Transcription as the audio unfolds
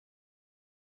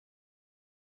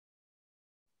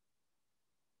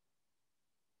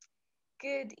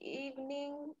Good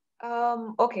evening.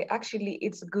 Okay, actually,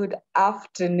 it's good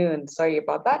afternoon. Sorry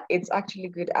about that. It's actually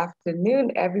good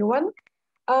afternoon, everyone.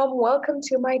 Welcome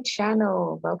to my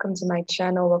channel. Welcome to my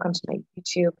channel. Welcome to my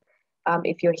YouTube.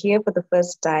 If you're here for the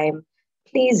first time,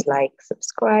 please like,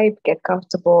 subscribe, get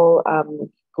comfortable,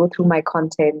 go through my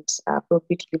content, feel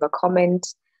free to leave a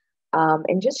comment,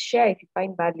 and just share if you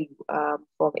find value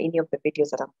from any of the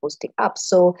videos that I'm posting up.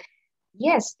 So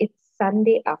yes, it's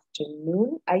Sunday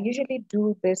afternoon. I usually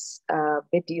do this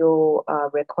video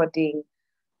recording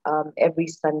every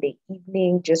Sunday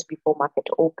evening, just before market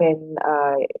open,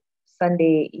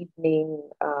 Sunday evening,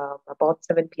 about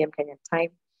 7 p.m. Kenyan time.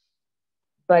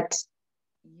 But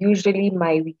usually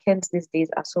my weekends these days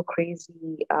are so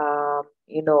crazy,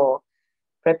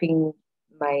 prepping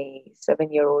my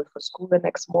 7-year-old for school the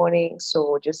next morning.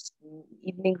 So just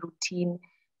evening routine,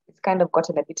 it's kind of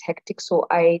gotten a bit hectic. So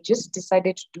I just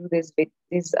decided to do these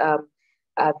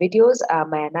videos,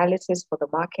 my analysis for the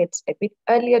markets a bit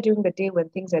earlier during the day when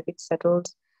things are a bit settled,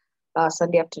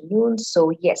 Sunday afternoon.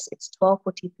 So yes, it's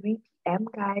 12:43 p.m.,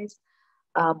 guys,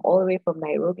 all the way from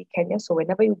Nairobi, Kenya. So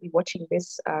whenever you'll be watching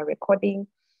this recording,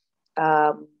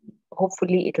 um,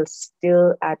 hopefully it'll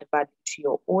still add value to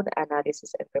your own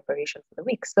analysis and preparation for the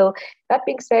week. So that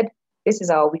being said, this is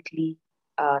our weekly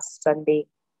Sunday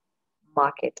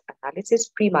market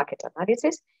analysis, pre-market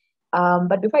analysis.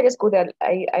 But before I just go there,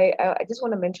 I just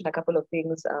want to mention a couple of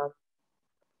things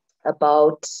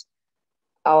about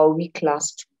our week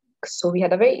last week. So we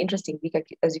had a very interesting week,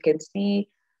 as you can see.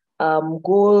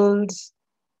 Gold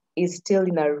is still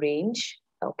in a range.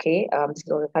 Okay,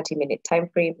 still on a 30-minute time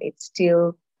frame. It's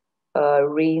still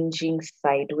ranging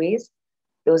sideways.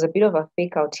 There was a bit of a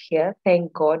fake out here.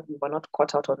 Thank God we were not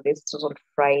caught out on this. This was on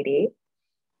Friday.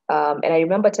 And I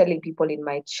remember telling people in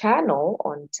my channel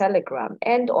on Telegram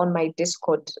and on my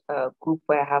Discord group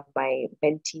where I have my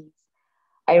mentees,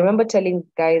 I remember telling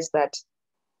guys that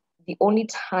the only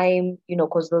time,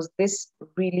 because there was this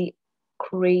really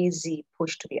crazy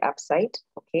push to the upside,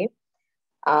 okay?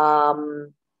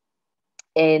 Um,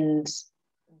 and,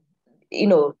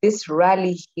 this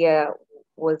rally here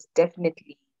was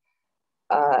definitely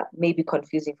maybe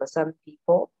confusing for some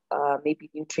people. Maybe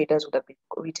retail traders would have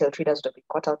been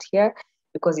caught out here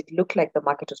because it looked like the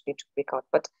market was going to break out.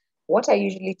 But what I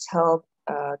usually tell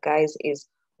guys is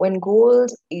when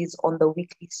gold is on the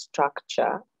weekly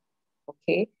structure,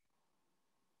 okay,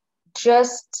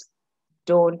 just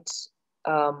don't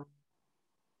um,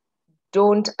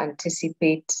 don't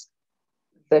anticipate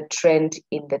the trend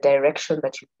in the direction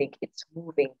that you think it's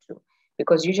moving to.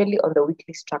 Because usually on the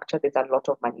weekly structure, there's a lot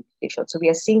of manipulation. So we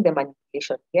are seeing the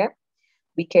manipulation here.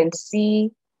 We can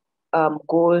see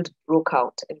gold broke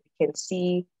out, and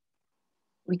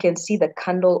we can see the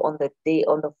candle on the day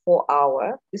on the 4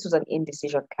 hour. This was an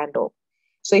indecision candle.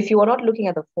 So if you were not looking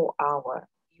at the 4 hour,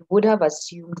 you would have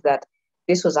assumed that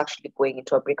this was actually going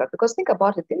into a breakout. Because think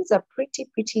about it, this is a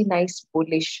pretty nice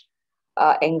bullish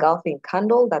engulfing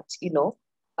candle that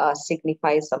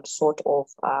signifies some sort of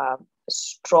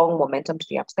strong momentum to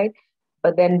the upside.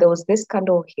 But then there was this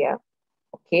candle here.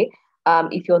 Okay,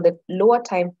 if you're on the lower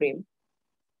time frame,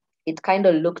 it kind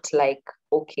of looked like,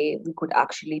 okay, we could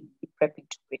actually be prepping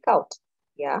to break out.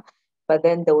 Yeah. But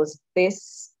then there was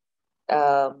this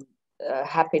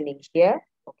happening here.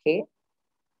 Okay.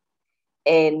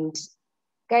 And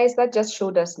guys, that just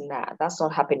showed us, nah, that's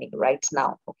not happening right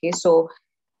now. Okay. So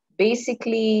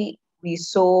basically, we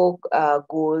saw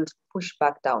gold push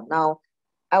back down. Now,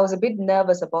 I was a bit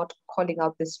nervous about calling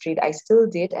out this trade. I still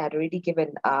did. I had already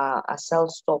given a sell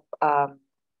stop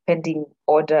pending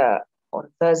order on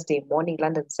Thursday morning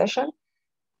London session,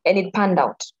 and it panned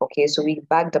out. Okay, so we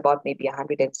bagged about maybe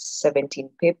 117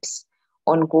 pips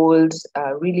on gold.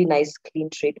 Really nice, clean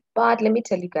trade. But let me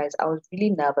tell you guys, I was really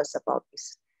nervous about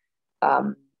this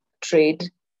trade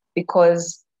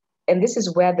because, and this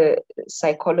is where the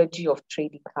psychology of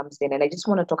trading comes in. And I just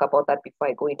want to talk about that before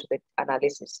I go into the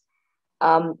analysis.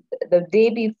 The day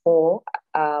before,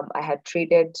 I had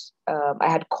traded, I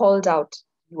had called out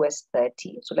US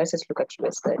 30. So let's just look at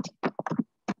US 30.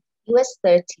 US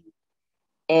 30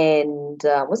 and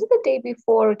was it the day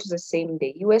before? It was the same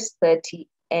day. US 30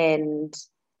 and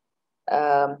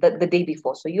the day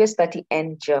before. So US 30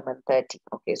 and German 30.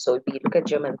 Okay, so if you look at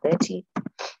German 30,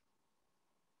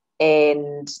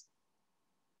 and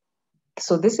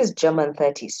so this is German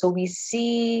 30. So we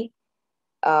see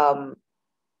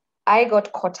I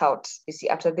got caught out. You see,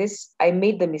 after this, I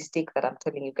made the mistake that I'm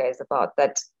telling you guys about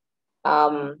that.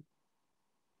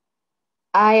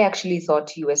 I actually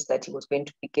thought US 30 was going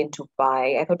to begin to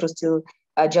buy. I thought it was still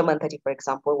German 30, for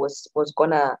example, was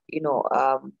gonna,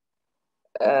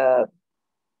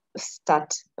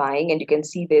 start buying, and you can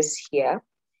see this here.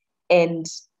 And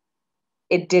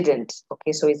it didn't.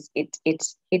 Okay, so it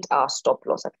hit our stop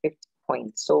loss at 50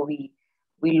 points. So we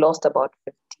lost about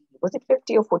 50, was it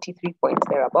 50 or 43 points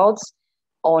thereabouts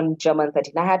on German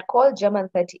 30. And I had called German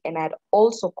 30 and I had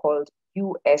also called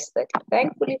US 30.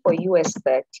 Thankfully for US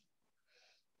 30,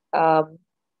 um,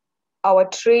 our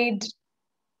trade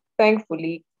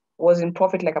thankfully was in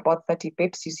profit like about 30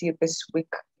 pips. You see it this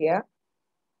week here.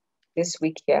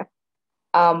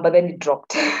 But then it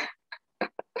dropped.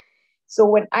 So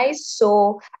when I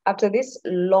saw after this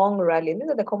long rally, and these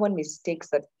are the common mistakes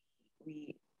that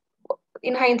we,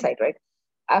 in hindsight, right?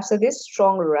 After this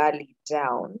strong rally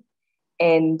down,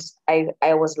 and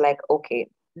I was like, okay,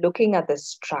 looking at the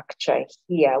structure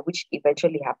here, which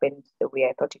eventually happened the way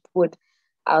I thought it would,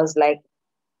 I was like,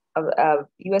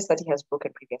 US 30 has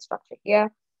broken previous structure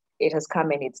here. It has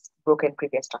come and it's broken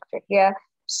previous structure here.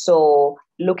 So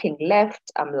looking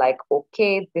left, I'm like,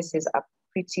 okay, this is a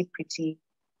pretty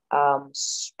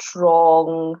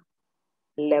strong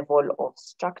level of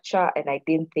structure, and I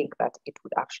didn't think that it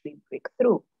would actually break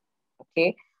through.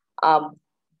 Okay. Um,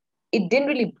 it didn't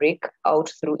really break out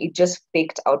through, it just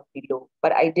faked out below.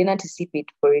 But I didn't anticipate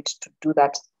for it to do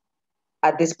that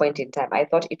at this point in time. I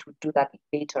thought it would do that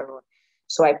later on.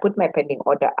 So I put my pending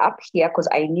order up here because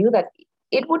I knew that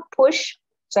it would push.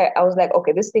 So I was like,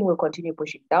 okay, this thing will continue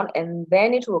pushing down and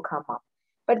then it will come up.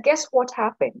 But guess what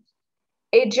happened?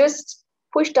 It just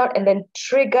pushed out and then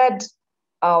triggered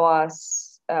our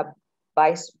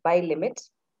buy limit,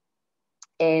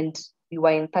 and we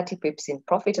were in 30 pips in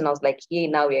profit, and I was like, yay,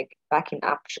 now we're back in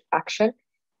action.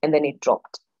 And then it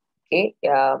dropped. Okay,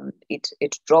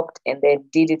 it dropped and then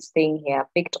did its thing here,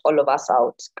 picked all of us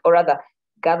out, or rather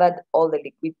gathered all the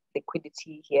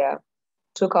liquidity here,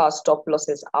 took our stop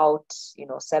losses out,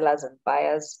 sellers and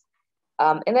buyers,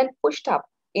 and then pushed up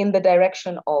in the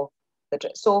direction of the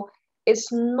trend. So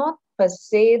it's not per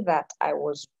se that I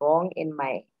was wrong in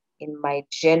my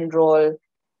general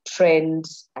trend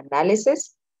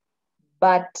analysis,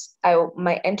 but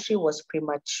my entry was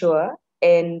premature,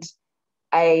 and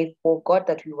I forgot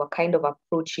that we were kind of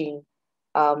approaching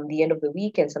the end of the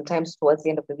week, and sometimes towards the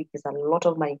end of the week, there's a lot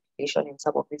of manipulation in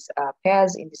some of these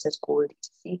pairs, indices, gold,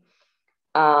 etc.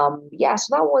 Yeah,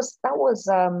 so that was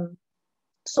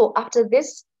so after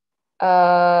this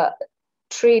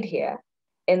trade here,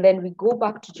 and then we go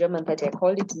back to German 30. I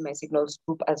called it in my signals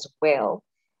group as well,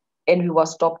 and we were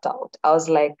stopped out. I was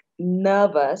like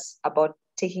nervous about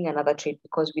taking another trade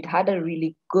because we'd had a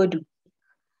really good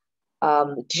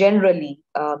generally,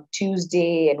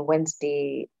 Tuesday and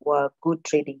Wednesday were good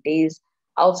trading days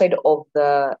outside of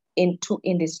the two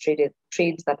index traded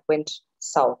trades that went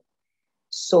south.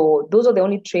 So those are the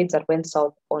only trades that went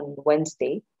south on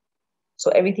Wednesday.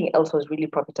 So everything else was really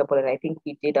profitable, and I think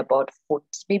we did about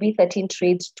maybe 13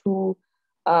 trades, two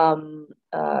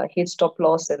hit stop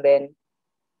loss, and then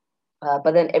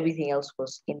but then everything else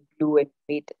was in blue and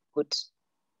made good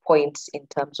points in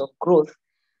terms of growth.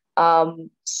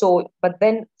 So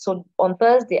on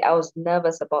Thursday, I was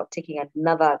nervous about taking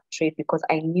another trade because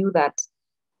I knew that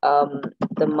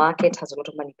the market has a lot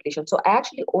of manipulation. So I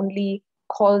actually only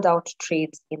called out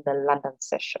trades in the London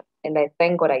session. And I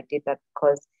thank God I did that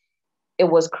because it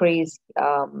was crazy.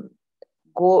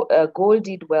 Gold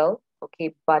did well,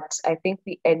 okay, but I think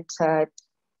we entered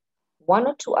one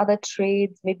or two other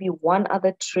trades, maybe one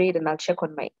other trade, and I'll check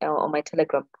on my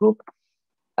Telegram group.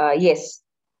 Yes.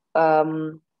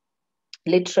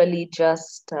 Literally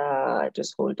just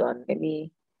hold on, let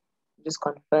me just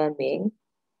confirming.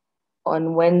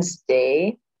 On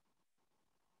Wednesday,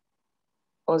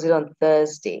 or was it on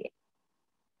Thursday?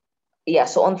 Yeah,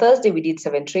 so on Thursday we did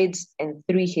 7 trades and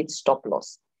 3 hit stop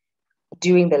loss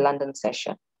during the London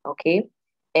session. Okay,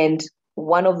 and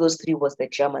one of those 3 was the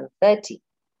German 30,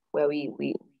 where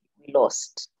we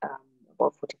lost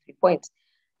about 43 points,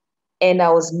 and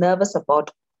I was nervous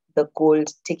about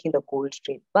taking the gold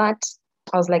trade, but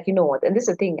I was like, you know what? And this is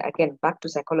the thing, again, back to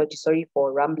psychology. Sorry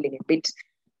for rambling a bit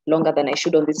longer than I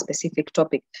should on this specific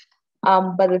topic.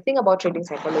 But the thing about trading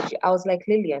psychology, I was like,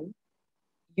 Lillian,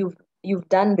 you've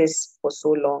done this for so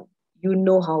long. You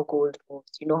know how gold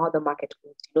moves. You know how the market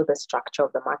moves. You know the structure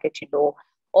of the market. You know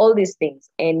all these things.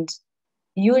 And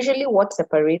usually what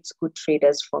separates good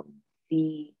traders from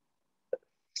the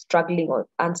struggling or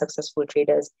unsuccessful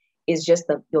traders is just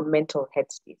your mental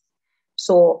headspace.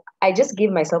 So I just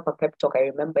gave myself a pep talk, I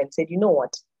remember, and said, you know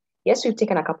what? Yes, we've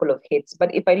taken a couple of hits,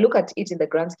 but if I look at it in the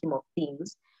grand scheme of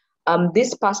things,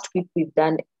 this past week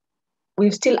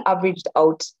we've still averaged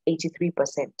out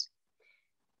 83%.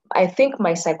 I think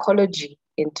my psychology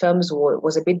in terms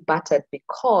was a bit battered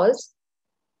because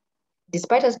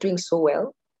despite us doing so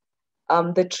well,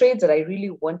 The trades that I really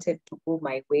wanted to go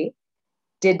my way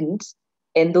didn't,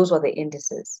 and those were the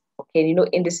indices. Okay, and you know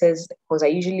indices because I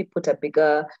usually put a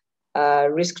bigger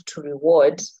risk to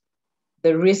reward.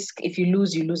 The risk, if you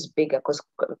lose bigger because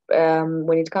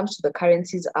when it comes to the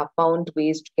currencies, I found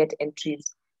ways to get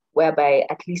entries whereby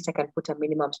at least I can put a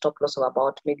minimum stop loss of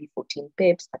about maybe 14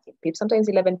 pips, 13 pips, sometimes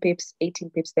 11 pips, 18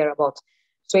 pips thereabouts.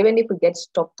 So even if we get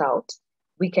stopped out,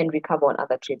 we can recover on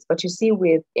other trades. But you see,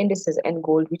 with indices and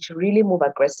gold, which really move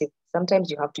aggressive, sometimes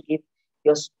you have to give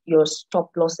your stop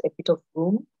loss a bit of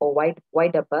room or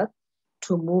wider berth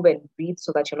to move and breathe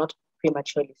so that you're not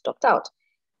prematurely stopped out.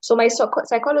 So my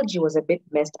psychology was a bit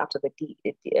messed after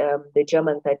the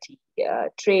German 30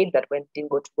 trade that didn't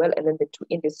go too well, and then the two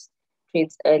index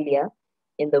trades earlier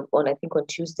I think on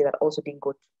Tuesday that also didn't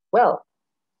go too well.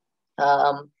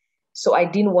 So I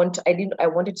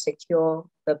wanted to secure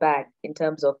the bag in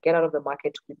terms of get out of the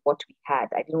market with what we had.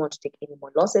 I didn't want to take any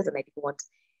more losses, and I didn't want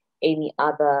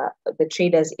the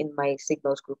traders in my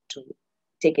signals group to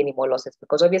take any more losses,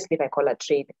 because obviously if I call a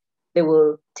trade, they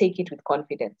will take it with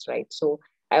confidence, right? So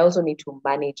I also need to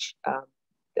manage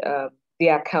uh, the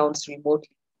accounts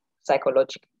remotely,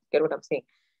 psychologically. Get what I'm saying?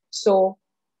 So,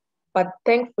 but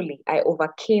thankfully, I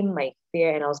overcame my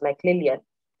fear, and I was like, Lillian,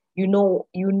 you know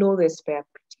this fair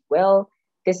pretty well.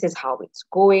 This is how it's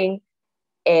going,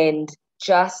 and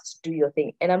just do your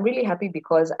thing. And I'm really happy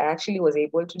because I actually was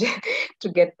able to to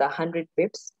get the 100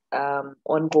 pips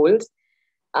on gold.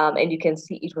 And you can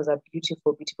see it was a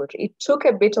beautiful, beautiful trade. It took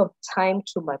a bit of time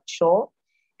to mature,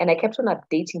 and I kept on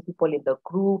updating people in the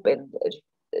group and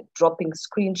dropping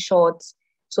screenshots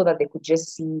so that they could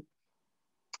just see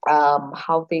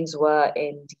how things were.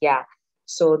 And yeah,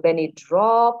 so then it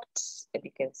dropped, and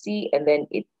you can see, and then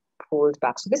it pulled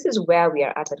back. So this is where we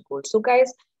are at gold. So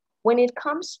guys, when it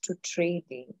comes to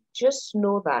trading, just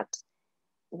know that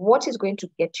what is going to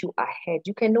get you ahead.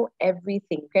 You can know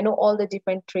everything. You can know all the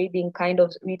different trading kind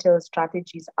of retail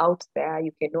strategies out there.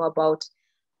 You can know about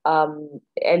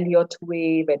Elliott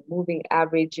wave and moving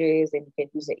averages, and you can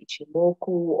use the Ichimoku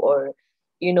or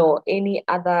any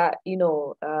other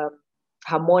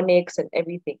harmonics and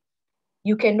everything.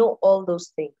 You can know all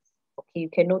those things. Okay, you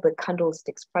can know the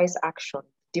candlesticks, price action,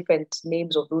 different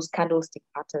names of those candlestick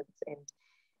patterns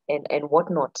and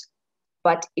whatnot.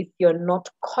 But if you're not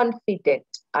confident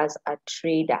as a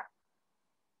trader,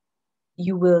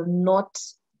 you will not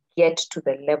get to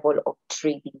the level of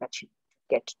trading that you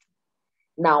get to.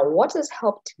 Now, what has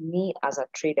helped me as a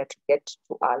trader to get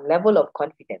to a level of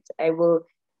confidence, I will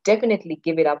definitely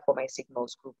give it up for my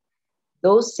Signals group.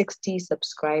 Those 60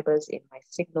 subscribers in my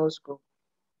Signals group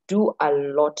do a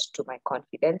lot to my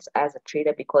confidence as a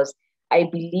trader, because I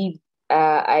believe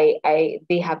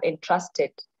they have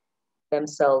entrusted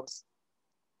themselves,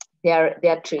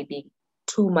 their trading,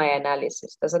 to my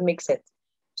analysis. Does that make sense?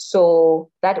 So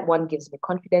that one gives me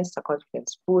confidence, a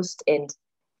confidence boost. And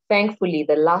thankfully,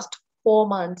 the last 4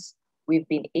 months, we've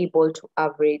been able to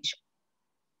average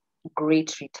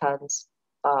great returns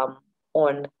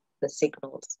on the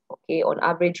signals. Okay, on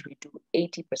average, we do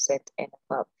 80% and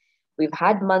above. We've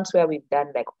had months where we've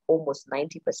done like almost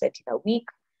 90% in a week.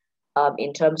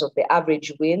 In terms of the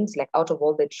average wins, like out of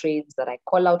all the trades that I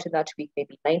call out in that week,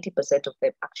 maybe 90% of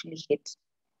them actually hit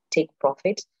take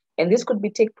profit. And this could be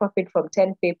take profit from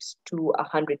 10 pips to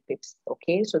 100 pips.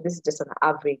 Okay, so this is just an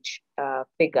average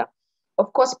figure.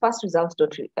 Of course, past results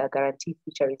don't guarantee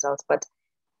future results, but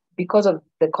because of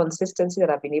the consistency that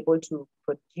I've been able to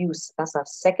produce, that's a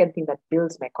second thing that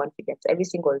builds my confidence. Every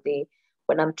single day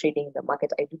when I'm trading in the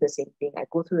market, I do the same thing. I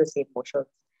go through the same motions.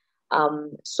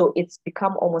 So it's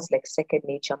become almost like second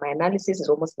nature. My analysis is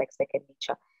almost like second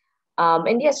nature.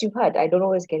 And yes, you've heard, I don't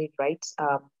always get it right,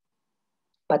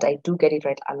 but I do get it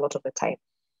right a lot of the time.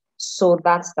 So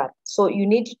that's that. So you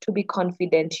need to be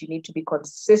confident, you need to be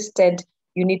consistent,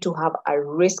 you need to have a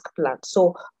risk plan.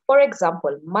 So, for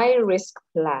example, my risk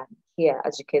plan here,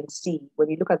 as you can see, when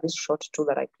you look at this short tool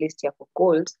that I placed here for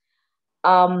gold,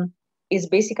 is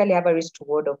basically have a risk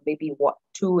reward of maybe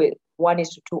 1:2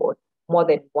 or more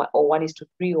than 1, or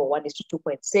 1:3, or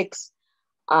 1:2.6.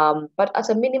 But at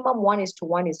a minimum,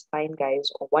 1:1 is fine,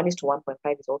 guys, or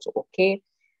 1:1.5 is also okay.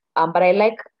 But I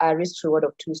like a risk reward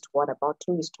of 2:1, about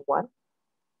 2:1.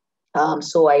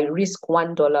 So I risk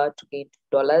 $1 to gain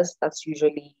 $2. That's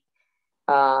usually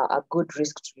a good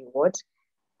risk to reward.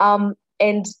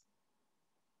 And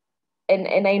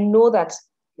I know that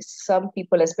some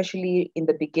people, especially in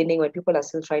the beginning, when people are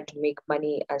still trying to make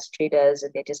money as traders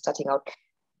and they're just starting out,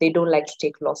 they don't like to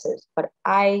take losses. But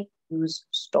I use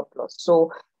stop loss.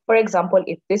 So, for example,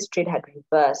 if this trade had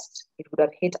reversed, it would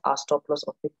have hit our stop loss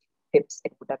of 50 pips.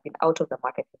 It would have been out of the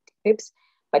market 50 pips.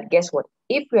 But guess what?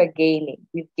 If we are gaining,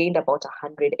 we've gained about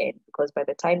 100 N, because by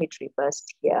the time it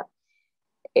reversed here,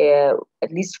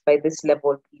 at least by this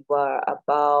level, we were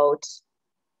about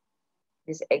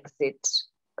this exit.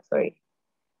 Sorry,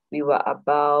 we were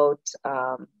about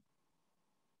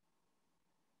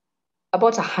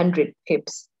 100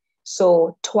 pips.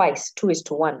 So twice,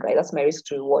 2:1, right? That's my risk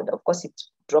to reward. Of course, it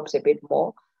drops a bit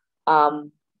more,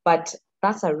 but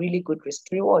that's a really good risk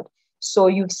to reward. So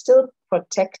you've still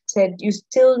protected, you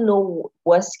still know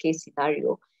worst case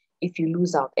scenario if you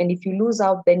lose out. And if you lose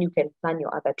out, then you can plan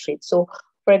your other trades. So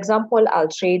for example, I'll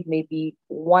trade maybe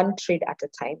one trade at a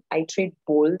time. I trade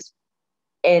gold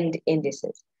and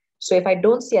indices. So if I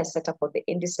don't see a setup on the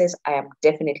indices, I am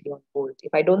definitely on gold.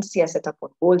 If I don't see a setup on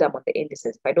gold, I'm on the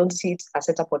indices. If I don't see a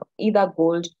setup on either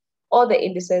gold or the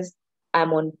indices,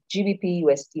 I'm on GBP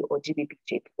USD or GBP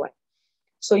JPY.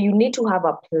 So you need to have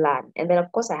a plan. And then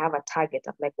of course I have a target.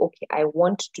 I'm like, okay, I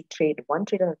want to trade one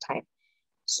trade at a time.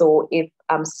 So if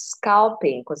I'm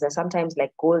scalping, because there's sometimes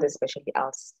like gold, especially,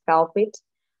 I'll scalp it.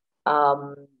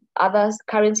 Other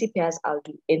currency pairs, I'll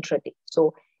do intraday.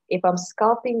 So if I'm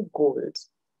scalping gold,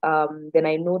 then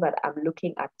I know that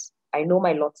I know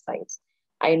my lot size.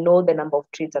 I know the number of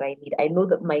trades that I need. I know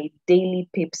that my daily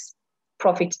pips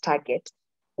profit target.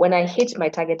 When I hit my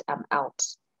target, I'm out.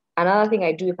 Another thing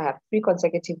I do, if I have 3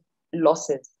 consecutive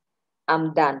losses,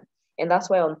 I'm done. And that's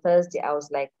why on Thursday, I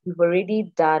was like, we've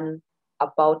already done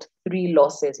about 3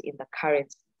 losses in the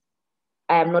currency.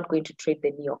 I am not going to trade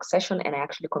the New York session. And I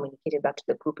actually communicated that to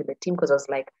the group in the team, because I was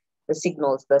like,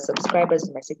 the subscribers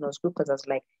in my signals group, because I was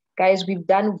like, guys, we've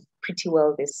done pretty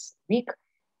well this week.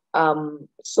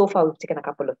 So far, we've taken a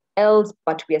couple of L's,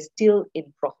 but we are still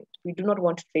in profit. We do not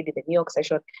want to trade in the New York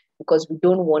session because we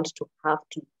don't want to have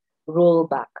to roll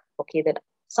back. Okay, then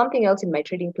something else in my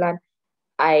trading plan,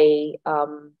 I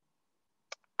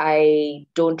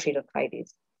don't trade on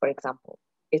Fridays, for example.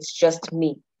 It's just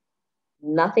me.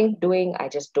 Nothing doing, I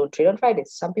just don't trade on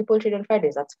Fridays. Some people trade on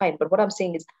Fridays, that's fine. But what I'm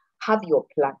saying is have your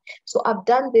plan. So I've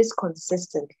done this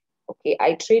consistently. Okay,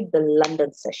 I trade the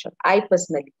London session. I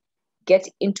personally get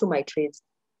into my trades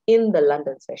in the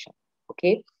London session.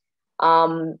 Okay.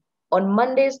 On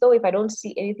Mondays, though, if I don't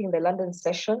see anything in the London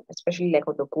session, especially like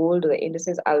on the gold or the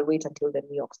indices, I'll wait until the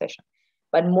New York session.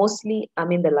 But mostly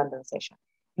I'm in the London session.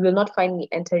 You will not find me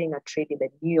entering a trade in the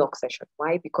New York session.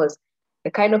 Why? Because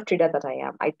the kind of trader that I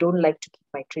am, I don't like to keep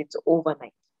my trades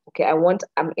overnight. Okay,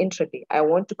 I'm intraday. I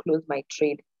want to close my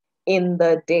trade in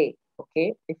the day.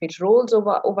 Okay, if it rolls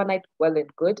over overnight, well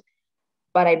and good,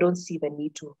 but I don't see the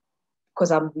need to,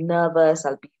 because I'm nervous.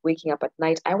 I'll be waking up at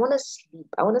night. I want to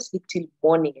sleep. I want to sleep till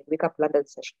morning and wake up London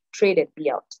session, trade and be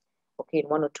out, okay, in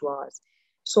 1 or 2 hours.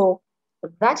 So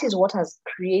that is what has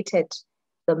created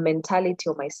the mentality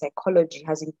of my psychology,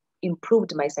 has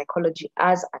improved my psychology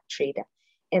as a trader.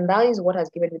 And that is what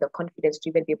has given me the confidence to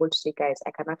even be able to say, guys,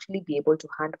 I can actually be able to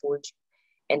handhold you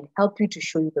and help you to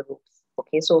show you the ropes.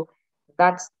 Okay, so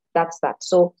that's that.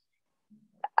 So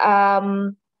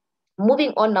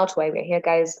moving on now to why we're here,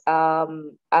 guys.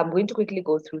 I'm going to quickly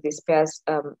go through these pairs.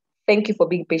 Thank you for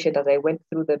being patient as I went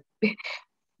through the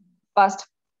past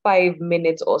 5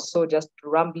 minutes or so, just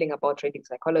rambling about trading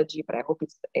psychology. But I hope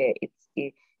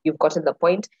you've gotten the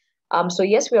point. So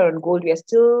yes, we are on gold. We are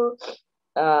still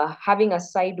having a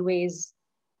sideways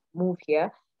move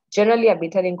here. Generally, I've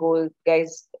been telling gold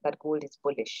guys that gold is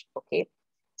bullish. Okay,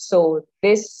 so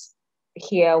this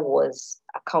here was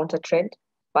a counter trend,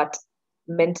 but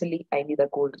mentally, I knew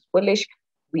that gold is bullish.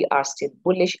 We are still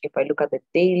bullish. If I look at the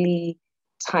daily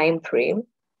time frame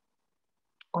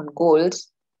on gold,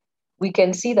 we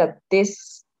can see that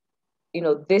this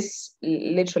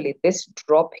literally this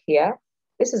drop here,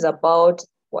 this is about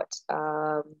what?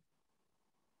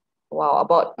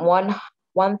 About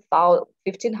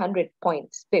 1,500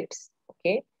 points, pips,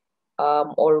 okay?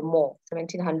 Or more,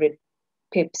 1,700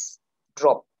 pips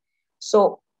drop.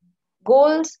 So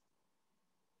gold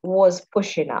was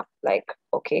pushing up, like,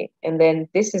 okay, and then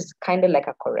this is kind of like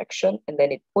a correction, and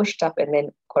then it pushed up and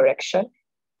then correction.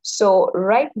 So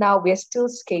right now we're still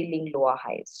scaling lower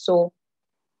highs. So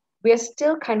we're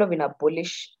still kind of in a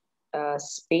bullish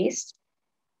space,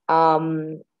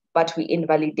 but we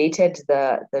invalidated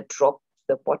the drop to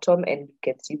the bottom, and you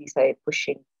can see we started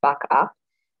pushing back up.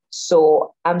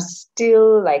 So I'm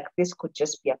still like, this could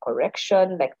just be a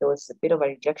correction. Like there was a bit of a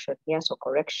rejection here, so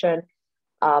correction.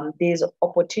 There's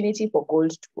opportunity for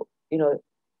gold to,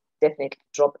 definitely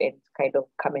drop and kind of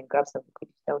come and grab some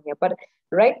liquidity down here. But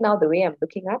right now, the way I'm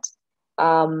looking at,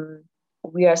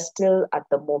 we are still at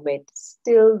the moment,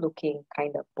 still looking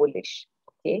kind of bullish.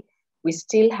 Okay. We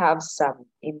still have some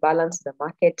imbalance in the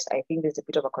market. I think there's a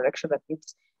bit of a correction that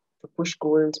needs to push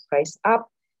gold price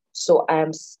up. So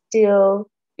I'm still,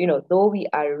 though we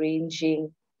are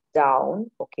ranging down,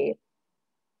 okay,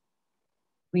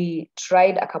 we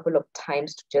tried a couple of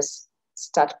times to just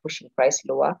start pushing price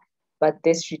lower, but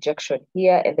this rejection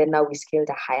here, and then now we scaled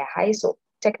a higher high. So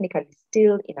technically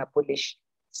still in a bullish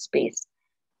space.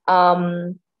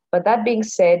 But that being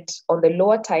said, on the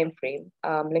lower time frame,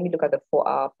 let me look at the 4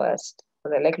 hour first,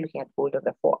 because I like looking at gold on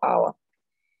the 4 hour.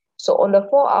 So on the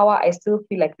 4 hour, I still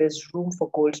feel like there's room for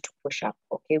gold to push up.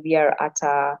 Okay, we are at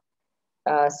a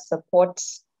support.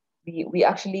 We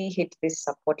actually hit this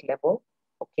support level.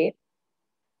 Okay,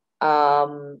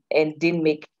 and didn't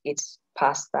make it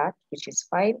past that, which is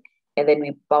fine. And then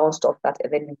we bounced off that,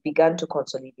 and then we began to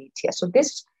consolidate here. So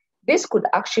this could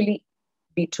actually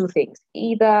be two things: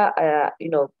 either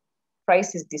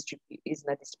price is is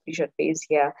in a distribution phase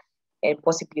here, and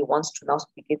possibly wants to now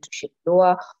begin to shift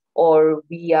lower, or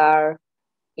we are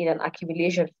in an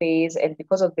accumulation phase, and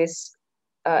because of this,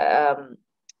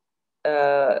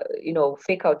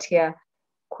 fake out here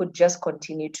could just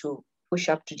continue to push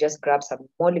up to just grab some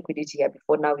more liquidity here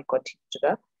before now we continue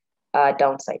to the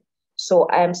downside. So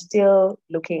I'm still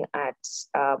looking at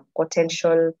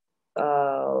potential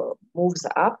moves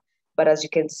up, but as you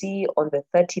can see on the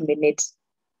 30 minutes,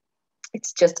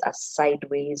 it's just a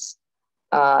sideways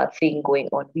thing going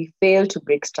on. We failed to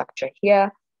break structure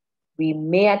here. We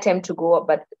may attempt to go up,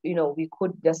 but we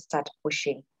could just start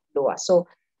pushing lower. So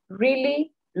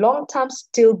really, long term,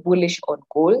 still bullish on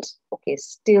gold. Okay,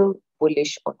 still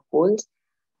bullish on gold.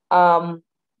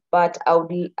 But I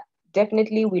would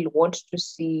definitely will want to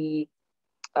see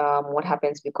what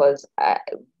happens, because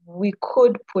we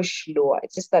could push lower.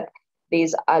 It's just that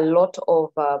there's a lot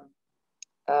of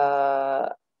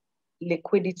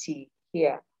liquidity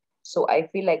here. So I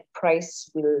feel like price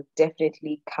will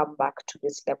definitely come back to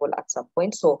this level at some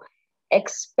point. So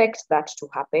expect that to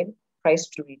happen. Price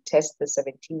to retest the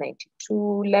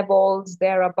 1792 levels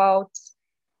thereabouts,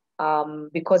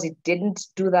 because it didn't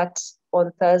do that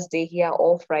on Thursday here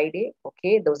or Friday.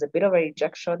 Okay, there was a bit of a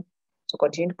rejection, so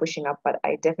continue pushing up, but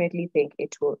I definitely think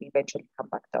it will eventually come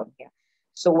back down here.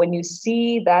 So when you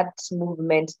see that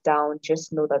movement down,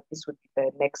 just know that this would be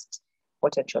the next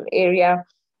potential area.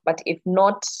 But if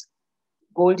not,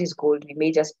 gold is gold. We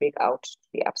may just break out to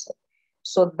the upside.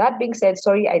 So that being said,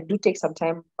 sorry, I do take some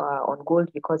time on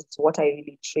gold because it's what I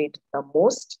really trade the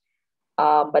most.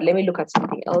 But let me look at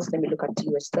something else. Let me look at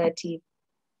US 30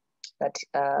 that,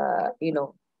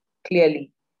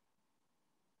 clearly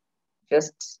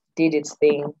just did its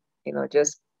thing,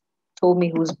 just told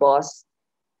me who's boss.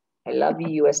 I love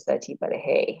you, US 30, but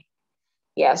hey.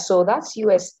 Yeah, so that's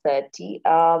US 30.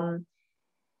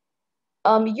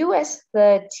 US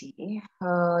 30,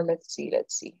 let's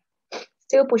see.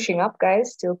 Still pushing up,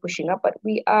 guys, still pushing up, but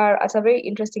we are at a very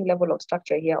interesting level of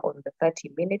structure here on the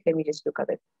 30 minute. Let me just look at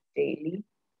the daily.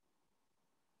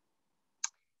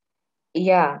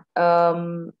 Yeah,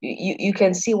 you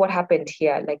can see what happened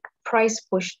here. Like price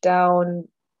pushed down,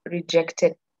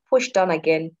 rejected, pushed down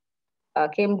again,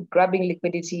 came grabbing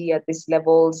liquidity at these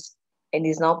levels, and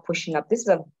is now pushing up. This is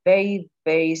a very,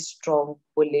 very strong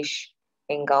bullish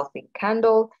engulfing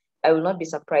candle. I will not be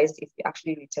surprised if we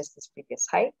actually retest this previous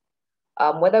high.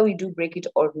 Whether we do break it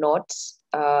or not,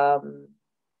 I'll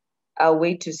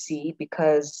wait to see,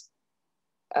 because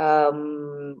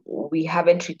we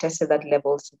haven't retested that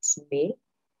level since May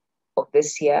of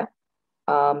this year.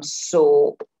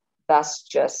 So that's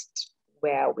just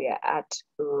where we are at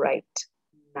right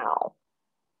now.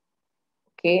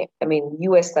 Okay, I mean,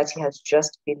 US 30 has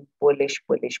just been bullish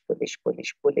for a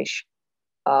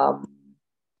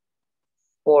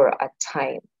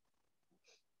time.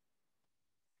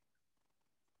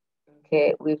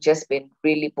 Okay, we've just been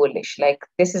really bullish. Like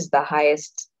this is the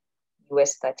highest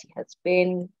US 30 has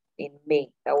been in May.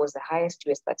 That was the highest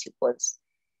US 30 was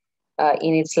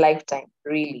in its lifetime,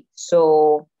 really.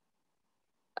 So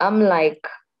I'm like,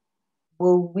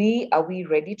 are we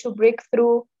ready to break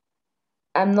through?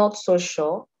 I'm not so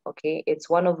sure. Okay, it's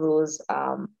one of those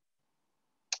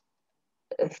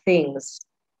things.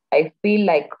 I feel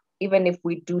like even if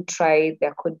we do try,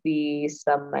 there could be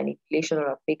some manipulation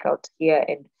or a fake out here.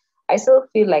 And I still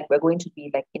feel like we're going to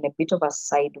be like in a bit of a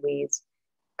sideways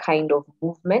kind of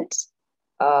movement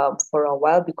for a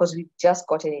while, because we've just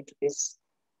gotten into this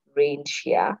range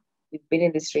here. We've been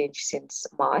in this range since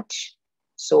March.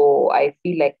 So I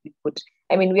feel like we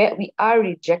are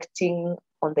rejecting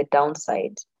on the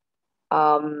downside.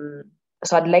 So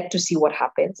I'd like to see what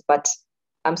happens, but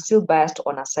I'm still biased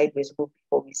on a sideways move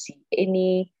before we see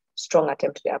any strong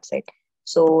attempt to the upside.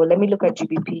 So let me look at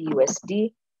GBP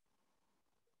USD.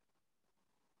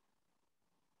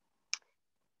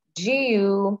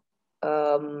 GU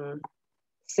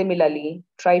similarly,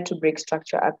 tried to break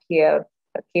structure up here,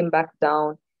 came back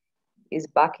down, is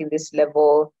back in this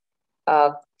level.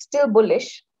 Still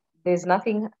bullish. There's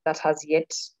nothing that has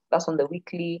yet, that's on the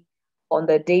weekly, on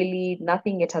the daily,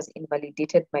 nothing yet has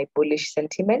invalidated my bullish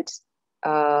sentiment.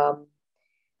 Um,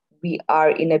 we are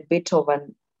in a bit of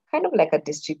an kind of like a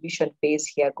distribution phase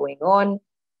here going on.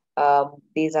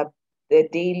 There's the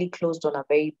daily closed on a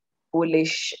very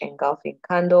bullish engulfing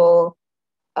candle.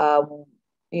 Um,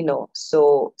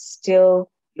 so still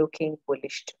looking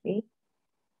bullish to me.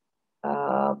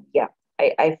 Yeah,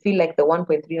 I feel like the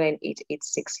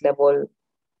 1.39886 level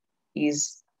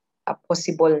is a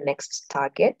possible next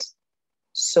target.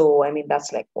 So, I mean,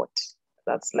 that's like what?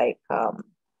 That's like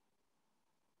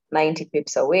 90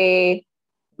 pips away.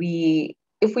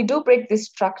 If we do break this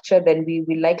structure, then we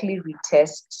will likely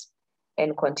retest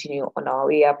and continue on our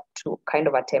way up to kind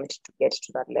of attempt to get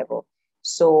to that level.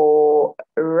 So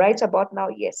right about now,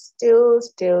 yes, still.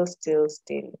 If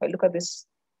I look at this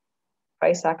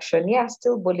price action, yeah,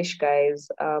 still bullish, guys.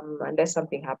 Unless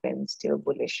something happens, still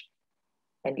bullish.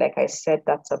 And like I said,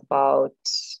 that's about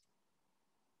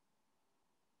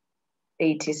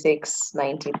 86,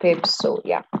 90 pips. So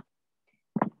yeah.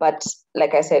 But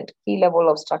like I said, key level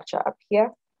of structure up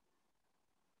here.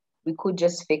 We could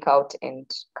just fake out and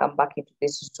come back into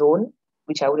this zone,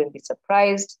 which I wouldn't be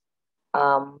surprised.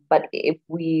 But if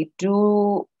we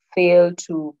do fail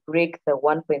to break the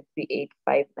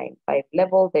 1.38595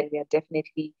 level, then we are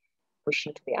definitely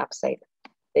pushing to the upside.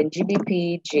 Then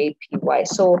GBP, JPY.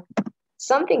 So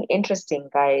something interesting,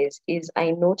 guys, is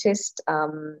I noticed,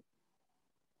 I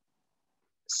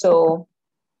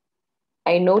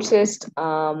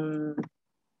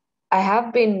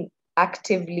have been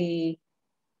actively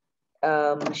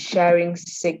sharing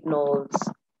signals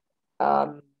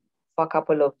for a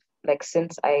couple of, like,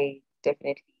 since I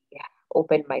definitely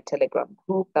opened my Telegram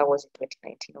group. That was in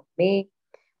 2019 of May.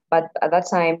 But at that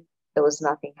time, there was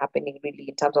nothing happening really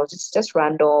in terms of just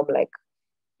random, like,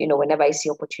 whenever I see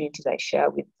opportunities, I share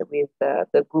with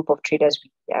the group of traders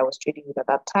I was trading with at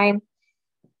that time.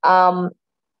 And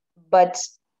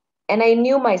I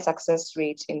knew my success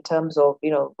rate in terms of,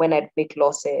 when I'd make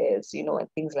losses, and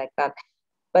things like that.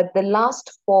 But the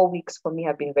last 4 weeks for me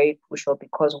have been very crucial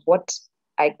because what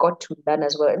I got to learn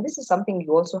as well, and this is something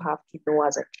you also have to know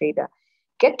as a trader,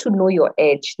 get to know your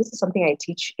edge. This is something I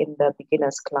teach in the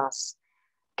beginners class.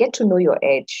 Get to know your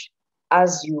edge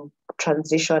as you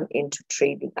transition into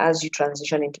trading, as you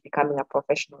transition into becoming a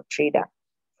professional trader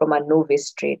from a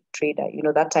novice trader.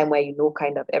 That time where you know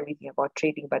kind of everything about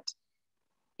trading, but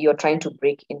you're trying to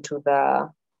break into the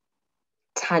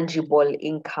tangible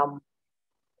income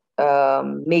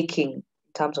making in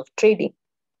terms of trading.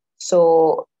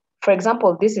 So, for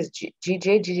example, this is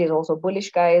GJ. GJ is also bullish,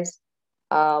 guys.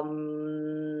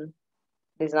 There's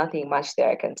nothing much there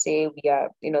I can say. We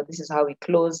are, this is how we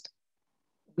closed.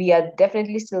 We are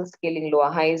definitely still scaling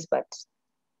lower highs, but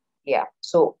yeah.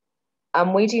 So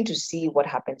I'm waiting to see what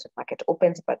happens when market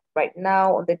opens. But right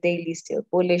now on the daily, still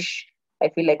bullish. I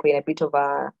feel like we're in a bit of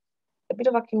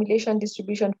accumulation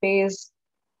distribution phase.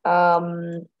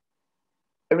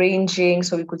 Ranging,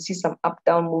 so we could see some up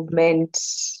down movement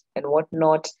and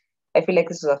whatnot. I feel like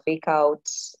this was a fake out,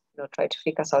 try to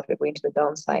fake us out. We're going to the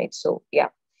downside. So yeah.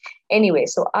 Anyway,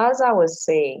 so as I was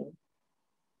saying,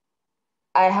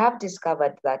 I have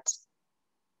discovered that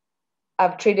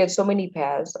I've traded so many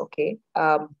pairs, okay.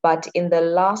 But in the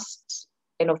last,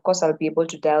 and of course I'll be able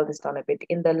to dial this down a bit.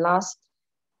 In the last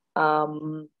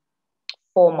 4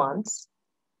 months,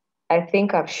 I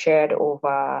think I've shared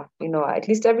over, at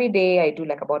least every day I do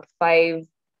like about 5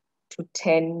 to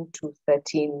 10 to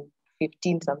 13,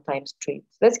 15 sometimes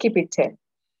trades. Let's keep it 10.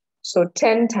 So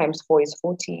 10 times 4 is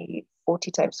 40.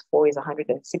 40 times 4 is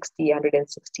 160.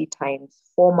 160 times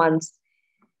 4 months.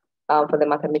 For the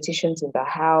mathematicians in the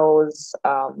house,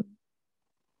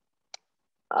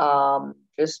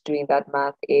 just doing that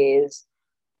math is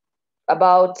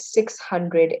about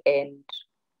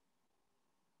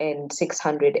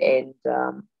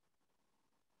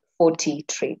 640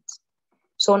 trades.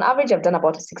 So on average, I've done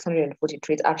about 640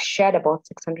 trades. I've shared about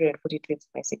 640 trades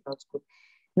in my signals group.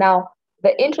 Now,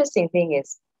 the interesting thing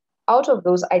is, out of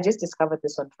those, I just discovered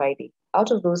this on Friday.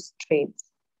 Out of those trades,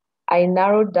 I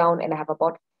narrowed down and I have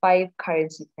about 5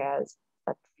 currency pairs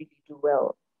that really do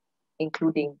well,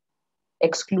 excluding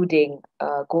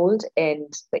gold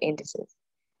and the indices,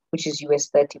 which is US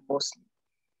 30 mostly.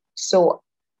 So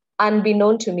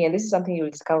unbeknown to me, and this is something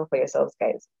you'll discover for yourselves,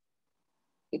 guys,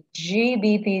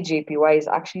 GBP JPY is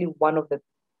actually one of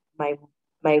my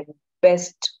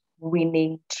best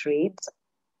winning trades.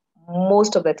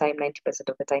 Most of the time, 90%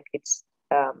 of the time, it's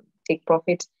take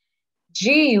profit.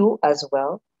 GU as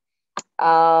well,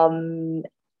 um,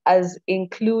 as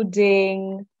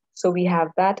including, so we have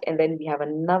that, and then we have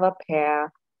another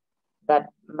pair that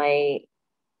my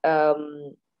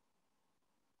um,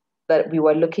 that we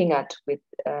were looking at with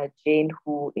Jane,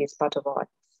 who is part of our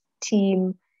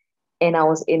team, and I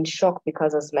was in shock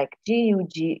because I was like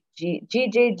GJGUE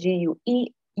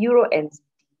Euro and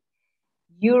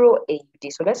Euro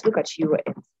AUD. So let's look at Euro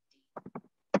and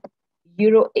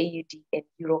Euro AUD and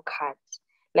Euro CAD.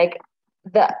 Like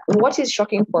the what is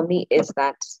shocking for me is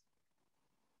that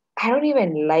I don't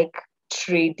even like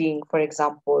trading, for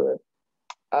example,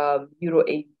 Euro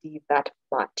AUD that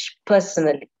much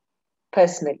personally.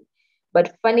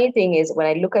 But funny thing is, when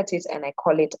I look at it and I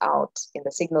call it out in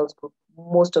the signals group,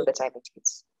 most of the time it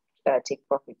is take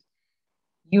profit.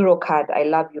 Eurocard, I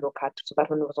love Eurocard, so that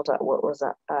one was not a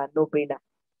no-brainer.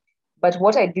 But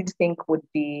what I did think would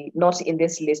be not in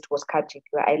this list was CAD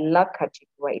JPY. I love CAD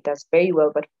JPY; it does very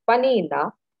well. But funny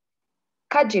enough,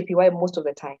 CAD JPY most of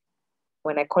the time,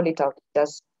 when I call it out, it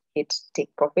does hit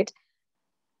take profit.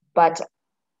 But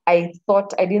I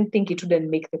didn't think it wouldn't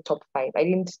make the top five. I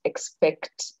didn't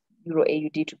expect Euro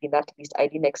AUD to be in that list. I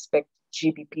didn't expect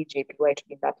GBP JPY to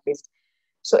be in that list.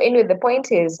 So anyway, the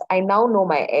point is, I now know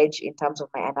my edge in terms of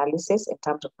my analysis, in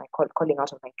terms of my calling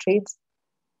out of my trades.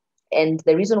 And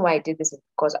the reason why I did this is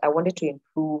because I wanted to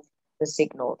improve the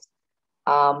signals,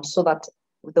 so that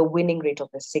the winning rate of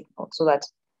the signal, so that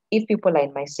if people are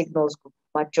in my signals group,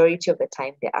 majority of the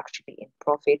time they're actually in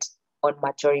profit on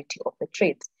majority of the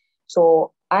trades.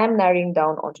 So I'm narrowing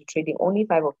down onto trading only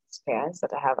 5 of these pairs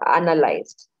that I have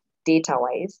analyzed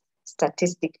data-wise,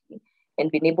 statistically,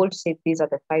 and been able to say these are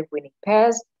the 5 winning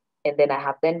pairs. And then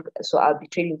so I'll be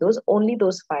trading only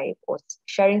those 5, or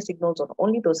sharing signals on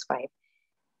only those 5,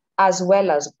 as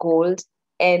well as gold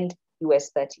and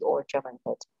US 30 or German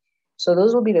 30. So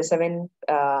those will be the 7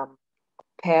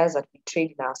 pairs that we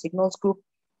trade in our signals group: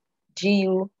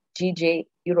 GU, GJ,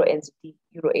 Euro NZD,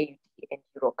 Euro AUD, and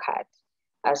Euro CAD,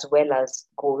 as well as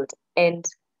gold and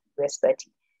US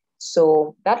 30.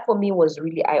 So that for me was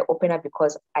really eye-opener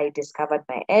because I discovered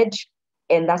my edge.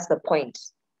 And that's the point.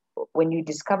 When you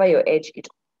discover your edge, it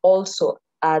also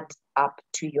adds up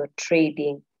to your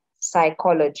trading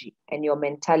psychology and your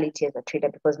mentality as a trader,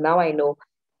 because now I know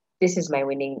this is my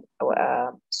winning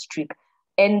streak.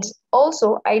 And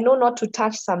also, I know not to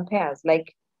touch some pairs,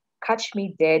 like catch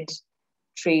me dead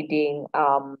trading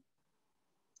Euro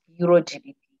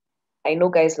GBP. I know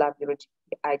guys love Euro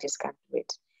GBP. I just can't do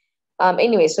it.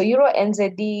 Anyway, so Euro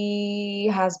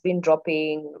NZD has been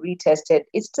dropping, retested.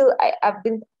 It's still, I've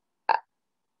been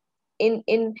in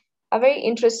a very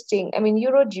interesting, I mean,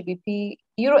 Euro GBP,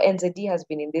 Euro NZD has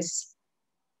been in this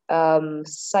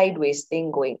sideways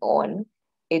thing going on.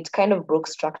 It kind of broke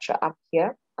structure up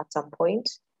here at some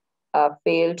point,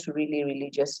 failed to really,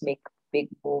 really just make a big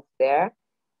move there.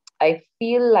 I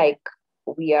feel like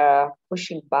we are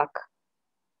pushing back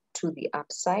to the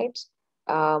upside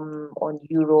on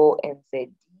Euro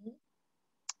NZD.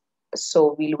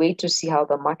 So we'll wait to see how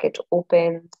the market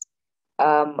opens.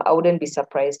 I wouldn't be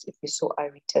surprised if we saw a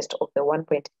retest of the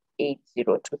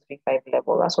 1.80235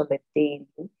 level. That's on the daily.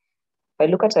 If I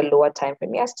look at a lower time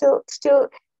frame, yeah, still,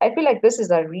 I feel like this is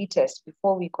a retest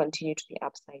before we continue to the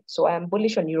upside. So I am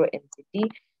bullish on Euro NZD.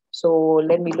 So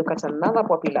let me look at another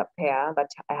popular pair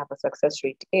that I have a success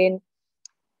rate in.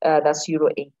 That's Euro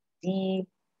AUD.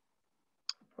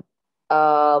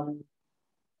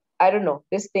 I don't know.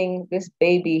 This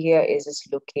baby here is just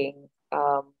looking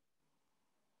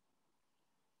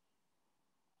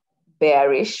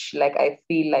bearish. Like I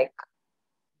feel like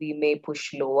we may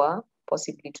push lower,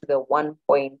 possibly to the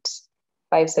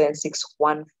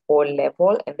 1.57614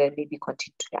 level, and then maybe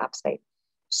continue to the upside.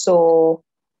 So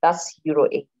that's Euro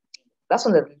AUD. That's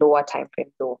on the lower time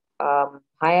frame though.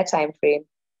 Higher time frame,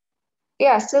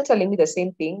 yeah, still telling me the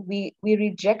same thing. We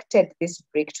rejected this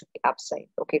break to the upside,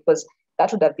 okay, because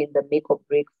that would have been the make or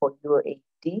break for Euro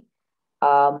AUD.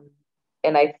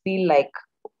 And I feel like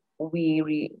we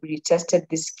retested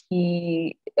this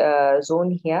key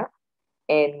zone here,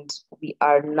 and we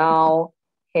are now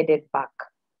headed back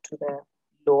to the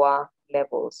lower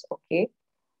levels, okay?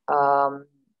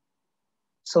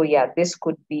 So yeah, this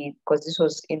could be, because this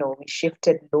was, we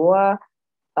shifted lower,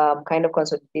 kind of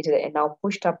consolidated and now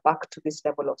pushed up back to this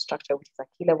level of structure, which is a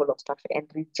key level of structure, and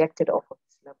rejected off of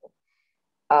this level.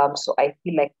 So I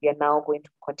feel like we are now going to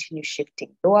continue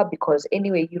shifting lower, because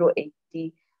anyway, Euro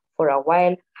AUD for a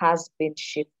while has been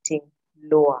shifting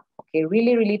lower. Okay,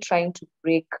 really, really trying to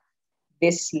break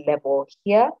this level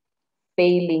here,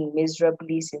 failing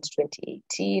miserably since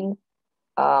 2018.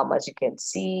 As you can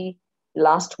see,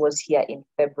 last was here in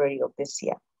February of this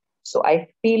year. So I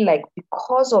feel like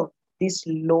because of this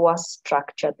lower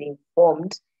structure being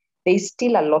formed, there's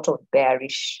still a lot of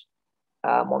bearish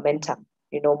momentum,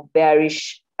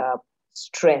 bearish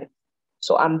strength.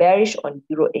 So I'm bearish on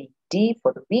Euro AD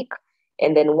for the week.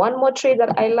 And then one more trade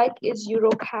that I like is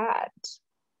Euro CAD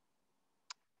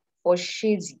for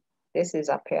Shizi. This is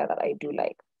a pair that I do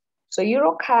like. So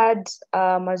Euro CAD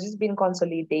has just been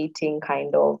consolidating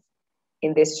kind of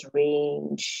in this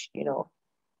range,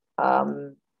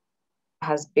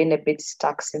 has been a bit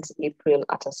stuck since April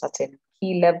at a certain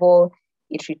key level.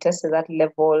 It retested that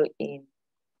level in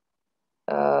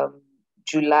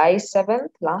July 7th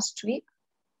last week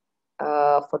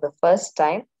for the first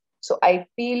time. So I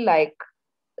feel like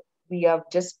we have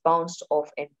just bounced off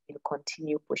and will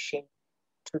continue pushing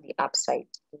to the upside.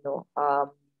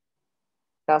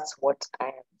 That's what I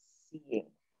am seeing.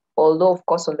 Although, of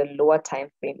course, on the lower time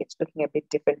frame, it's looking a bit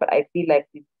different. But I feel like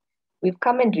we've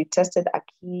come and retested a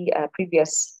key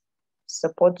previous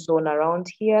support zone around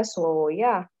here. So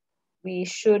yeah, we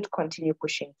should continue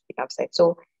pushing to the upside.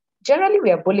 So generally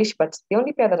we are bullish, but the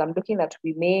only pair that I'm looking at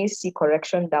we may see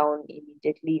correction down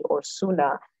immediately or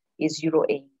sooner is Euro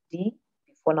AUD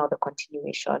before now the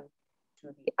continuation to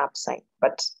the upside.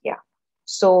 But yeah,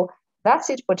 so that's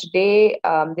it for today.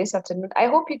 This afternoon, I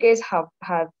hope you guys have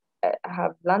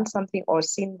learned something or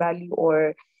seen value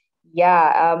or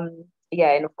yeah,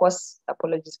 and of course,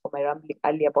 apologies for my rambling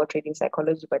earlier about trading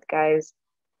psychology, but guys,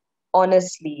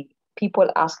 honestly, people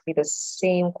ask me the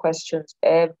same questions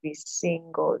every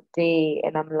single day,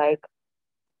 and I'm like,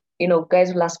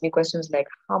 guys will ask me questions like,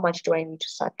 how much do I need to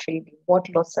start trading? What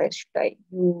lot size should I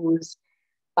use?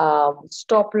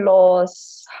 Stop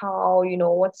loss, how,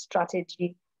 what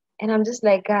strategy? And I'm just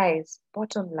like, guys,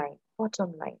 bottom line,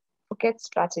 forget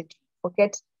strategy,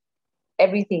 forget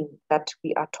everything that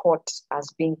we are taught as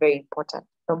being very important.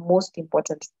 The most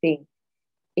important thing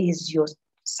is your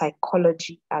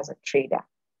psychology as a trader.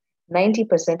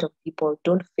 90% of people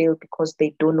don't fail because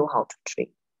they don't know how to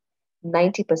trade.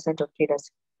 90% of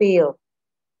traders fail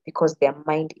because their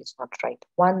mind is not right.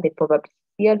 One, they probably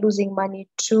fear losing money.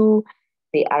 Two,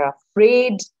 they are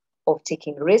afraid of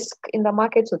taking risk in the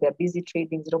market. So they're busy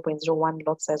trading 0.01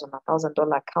 lot size on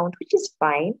 $1,000 account, which is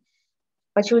fine,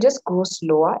 but you'll just grow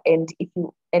slower. And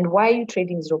why are you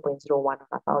trading 0.01 on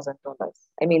 $1,000?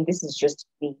 I mean, this is just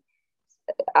me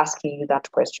asking you that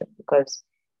question because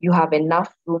you have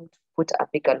enough room to put a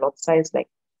bigger lot size like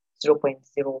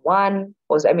 0.01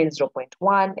 or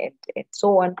 0.1 and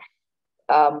so on.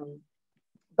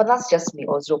 But that's just me,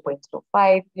 or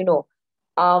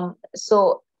 0.05,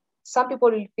 So some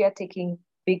people will fear taking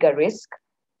bigger risk.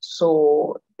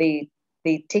 So they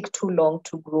take too long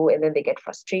to grow and then they get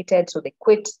frustrated. So they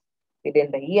quit within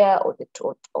the year or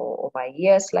over a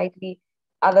year slightly.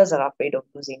 Others are afraid of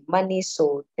losing money.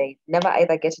 So they never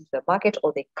either get into the market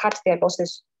or they cut their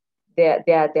losses. Their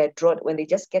draw, when they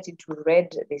just get into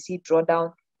red, they see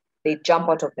drawdown, they jump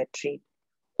out of the trade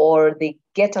or they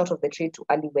get out of the trade too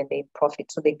early when they're in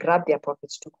profit. So they grab their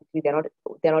profits too quickly. They're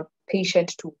not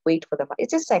patient to wait for them.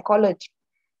 It's just psychology.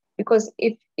 Because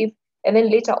if and then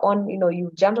later on,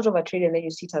 you jumped out of a trade and then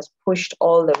you see it has pushed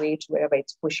all the way to wherever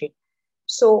it's pushing.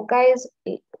 So guys,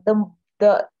 the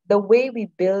way we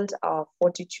build our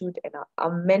fortitude and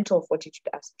our mental fortitude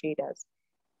as traders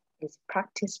is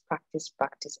practice, practice,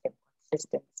 practice, and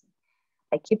consistency.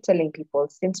 I keep telling people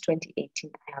since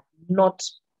 2018, I have not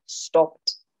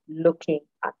stopped looking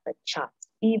at the charts,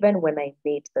 even when I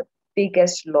made the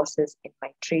biggest losses in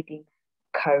my trading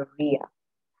career.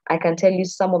 I can tell you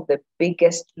some of the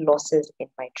biggest losses in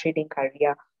my trading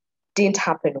career didn't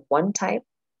happen one time,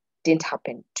 didn't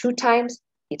happen two times,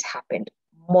 it happened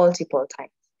multiple times.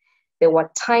 There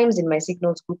were times in my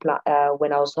signals group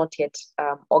when I was not yet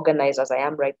organized as I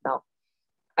am right now.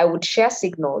 I would share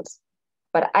signals,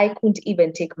 but I couldn't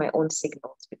even take my own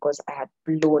signals because I had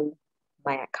blown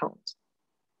my account.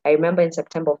 I remember in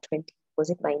September of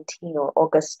 19 or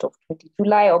August of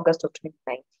July, August of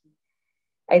 2019,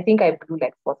 I think I blew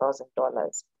like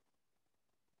 $4,000.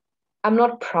 I'm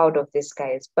not proud of this,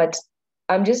 guys, but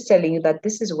I'm just telling you that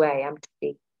this is where I am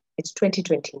today. It's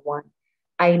 2021.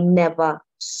 I never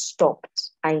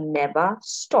stopped. I never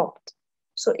stopped.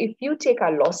 So if you take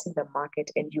a loss in the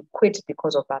market and you quit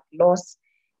because of that loss,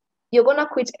 you're going to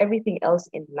quit everything else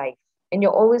in life. And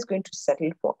you're always going to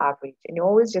settle for average. And you're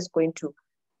always just going to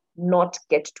not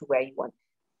get to where you want.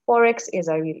 Forex is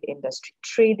a real industry.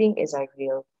 Trading is a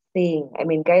real thing. I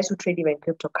mean, guys who trade even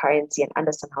cryptocurrency and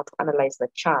understand how to analyze the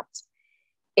charts,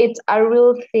 it's a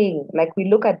real thing. Like we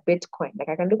look at Bitcoin. Like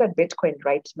I can look at Bitcoin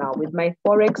right now with my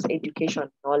Forex education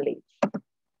knowledge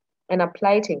and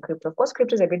apply it in crypto. Of course,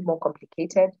 crypto is a bit more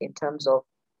complicated in terms of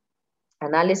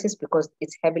analysis because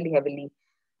it's heavily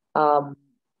um,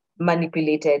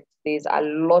 manipulated. There's a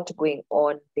lot going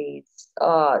on. There's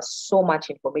so much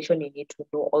information you need to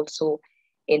know also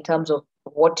in terms of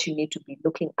what you need to be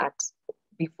looking at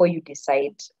before you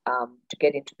decide to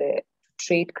get into the to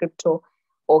trade crypto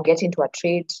or get into a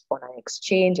trade on an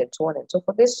exchange and so on and so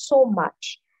forth. There's so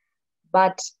much,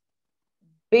 but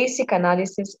basic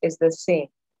analysis is the same.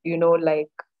 Like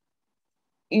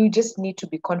you just need to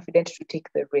be confident to take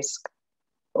the risk.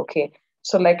 Okay.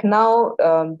 So like now,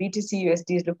 BTC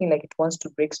USD is looking like it wants to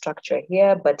break structure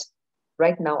here, but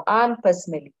right now,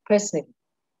 personally,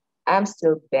 I'm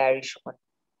still bearish on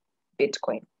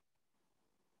Bitcoin.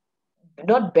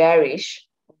 Not bearish.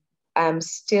 I'm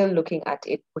still looking at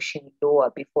it pushing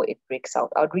lower before it breaks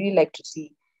out. I would really like to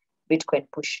see Bitcoin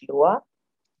push lower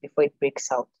before it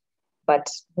breaks out, but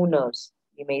who knows?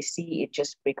 You may see it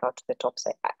just break out to the top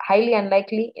side. Highly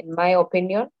unlikely, in my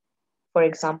opinion. For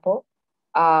example,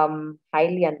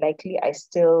 highly unlikely. I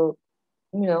still,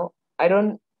 I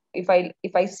don't. If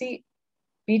I see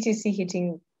BTC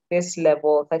hitting this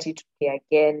level 32K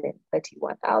again and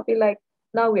 31, I'll be like,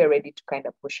 now we are ready to kind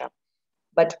of push up.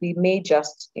 But we may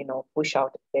just, push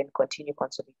out and then continue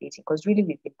consolidating because really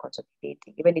we've been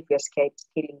consolidating, even if we're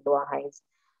scaling lower highs.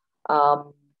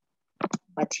 Um,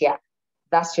 but yeah,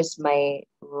 that's just my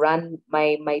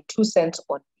 2 cents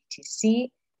on BTC.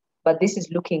 But this is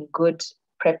looking good,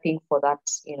 prepping for that,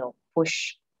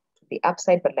 push to the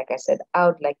upside. But like I said, I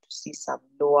would like to see some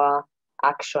lower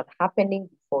action happening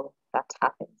before that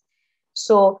happens.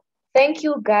 So thank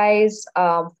you guys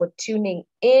for tuning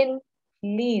in.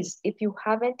 Please, if you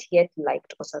haven't yet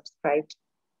liked or subscribed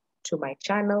to my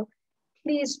channel,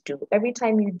 please do. Every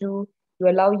time you do, you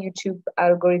allow YouTube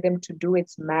algorithm to do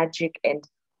its magic and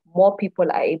more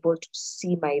people are able to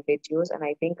see my videos. And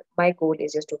I think my goal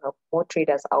is just to help more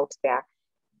traders out there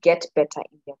get better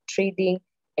in their trading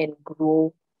and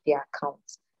grow their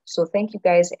accounts. So thank you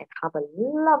guys and have a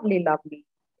lovely, lovely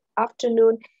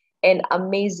afternoon and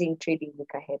amazing trading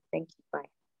week ahead. Thank you.